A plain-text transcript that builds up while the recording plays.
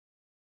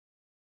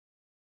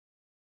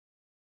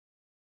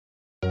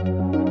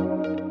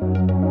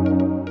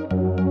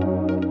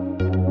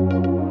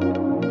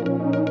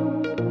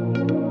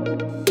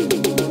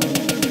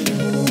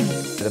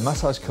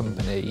Massage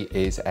Company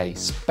is a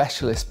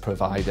specialist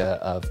provider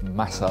of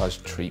massage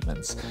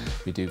treatments.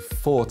 We do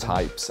 4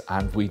 types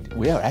and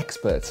we are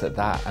experts at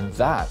that, and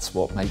that's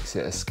what makes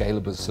it a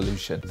scalable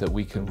solution that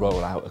we can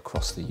roll out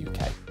across the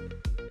UK.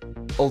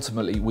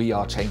 Ultimately, we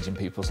are changing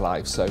people's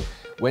lives. So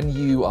when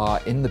you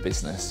are in the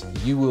business,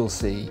 you will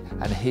see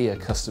and hear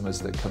customers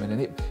that come in,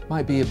 and it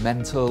might be a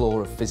mental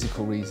or a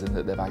physical reason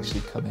that they've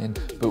actually come in,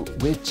 but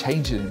we're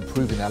changing and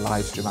improving their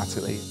lives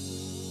dramatically.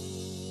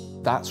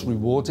 That's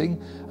rewarding,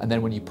 and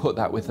then when you put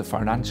that with the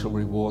financial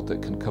reward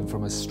that can come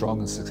from a strong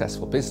and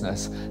successful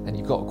business, then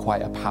you've got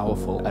quite a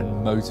powerful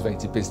and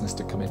motivated business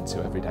to come into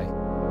every day.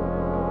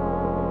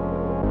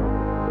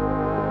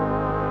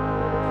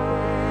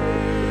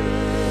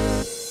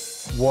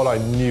 What I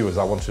knew was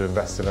I wanted to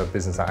invest in a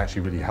business that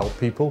actually really helped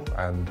people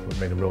and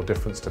made a real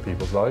difference to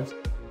people's lives.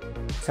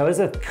 So as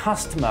a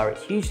customer,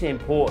 it's hugely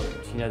important.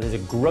 You know, there's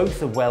a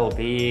growth of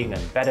well-being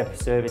and better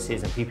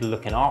services, and people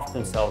looking after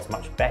themselves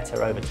much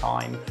better over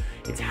time.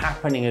 It's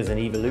happening as an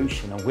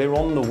evolution, and we're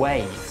on the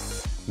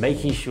wave,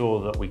 making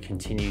sure that we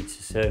continue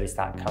to service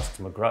that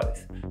customer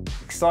growth.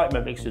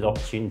 Excitement mixed with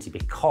opportunity,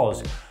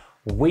 because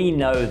we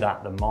know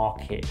that the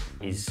market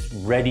is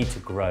ready to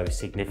grow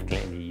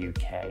significantly in the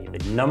UK.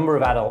 The number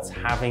of adults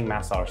having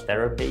massage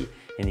therapy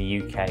in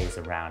the UK is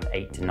around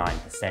 8 to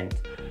 9%,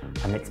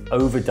 and it's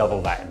over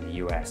double that in the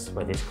US,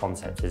 where this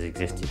concept has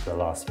existed for the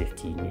last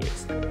 15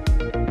 years.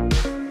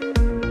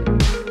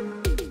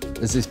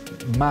 There's this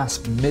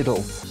mass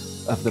middle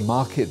of the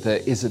market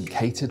that isn't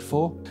catered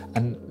for,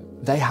 and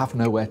they have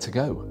nowhere to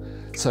go.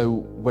 So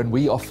when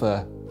we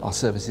offer our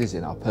services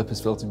in our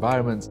purpose-built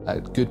environments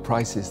at good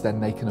prices, then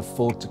they can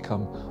afford to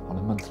come on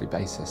a monthly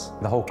basis.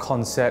 The whole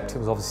concept, it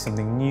was obviously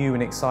something new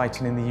and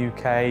exciting in the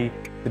UK.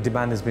 The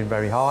demand has been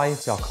very high.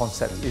 So our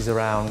concept is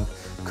around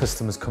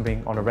customers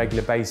coming on a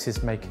regular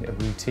basis, making it a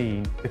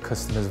routine. The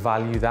customers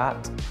value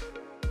that.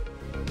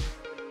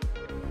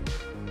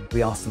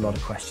 We asked a lot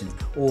of questions,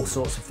 all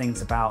sorts of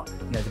things about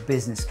the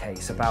business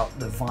case, about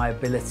the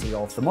viability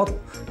of the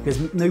model,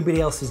 because nobody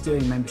else is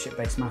doing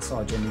membership-based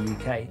massage in the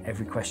UK.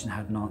 Every question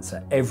had an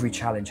answer, every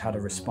challenge had a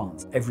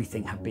response,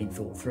 everything had been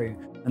thought through,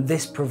 and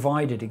this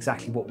provided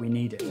exactly what we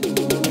needed.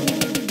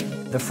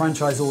 The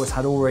franchisors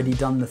had already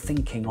done the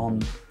thinking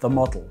on the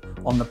model,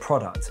 on the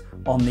product,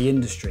 on the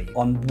industry,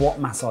 on what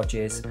massage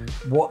is,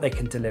 what they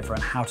can deliver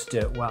and how to do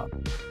it well.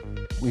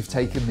 We've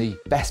taken the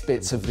best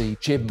bits of the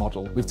gym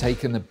model, we've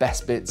taken the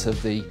best bits of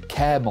the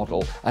care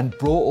model and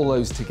brought all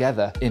those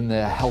together in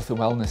the health and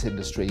wellness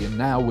industry, and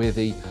now we're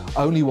the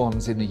only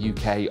ones in the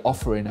UK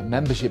offering a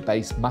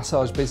membership-based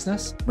massage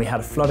business. We had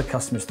a flood of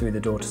customers through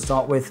the door to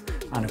start with,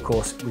 and of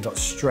course we got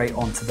straight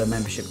onto the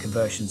membership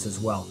conversions as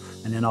well.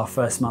 And in our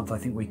first month, I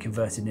think we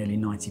converted nearly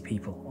 90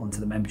 people onto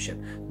the membership.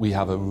 We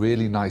have a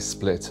really nice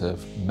split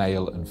of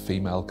male and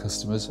female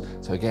customers.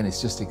 So again,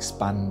 it's just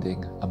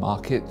expanding a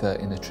market that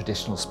in a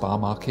traditional spa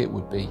market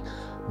would be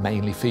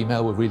mainly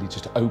female. We're really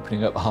just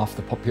opening up half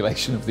the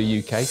population of the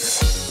UK.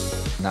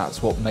 And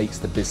that's what makes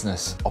the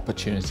business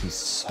opportunity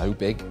so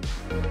big.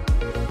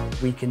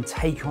 We can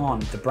take on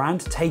the brand,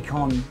 take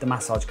on the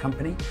Massage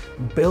Company,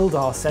 build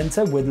our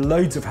centre with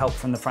loads of help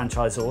from the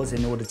franchisors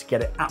in order to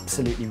get it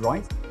absolutely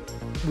right.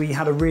 We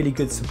had a really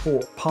good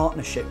support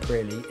partnership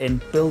really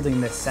in building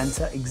this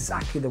centre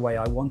exactly the way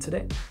I wanted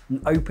it,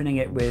 and opening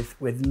it with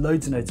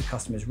loads and loads of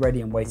customers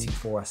ready and waiting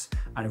for us,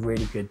 and a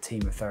really good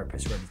team of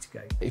therapists ready to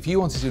go. If you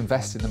wanted to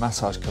invest in the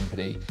Massage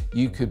Company,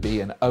 you could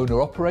be an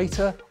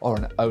owner-operator or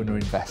an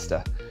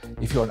owner-investor.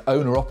 If you're an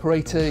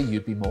owner-operator,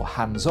 you'd be more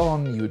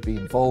hands-on, you would be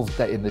involved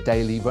in the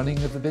daily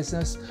running of the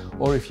business,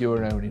 or if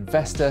you're an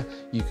owner-investor,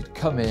 you could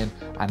come in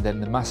and then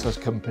the Massage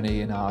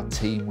Company and our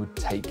team would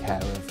take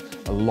care of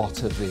a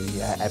lot of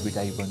the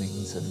everyday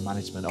runnings and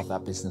management of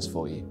that business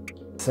for you.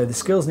 So the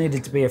skills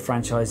needed to be a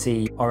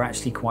franchisee are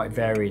actually quite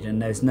varied,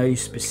 and there's no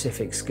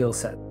specific skill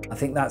set. I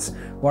think that's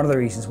one of the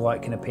reasons why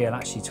it can appeal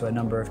actually to a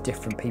number of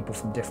different people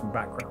from different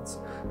backgrounds.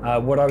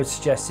 What I would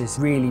suggest is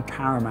really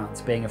paramount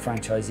to being a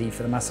franchisee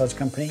for the Massage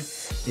Company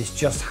is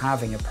just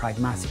having a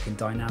pragmatic and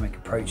dynamic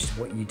approach to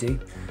what you do,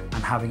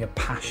 and having a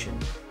passion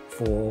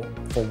for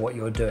what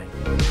you're doing.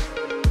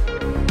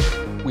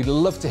 We'd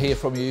love to hear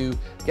from you.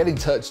 Get in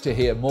touch to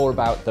hear more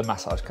about the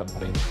Massage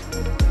Company.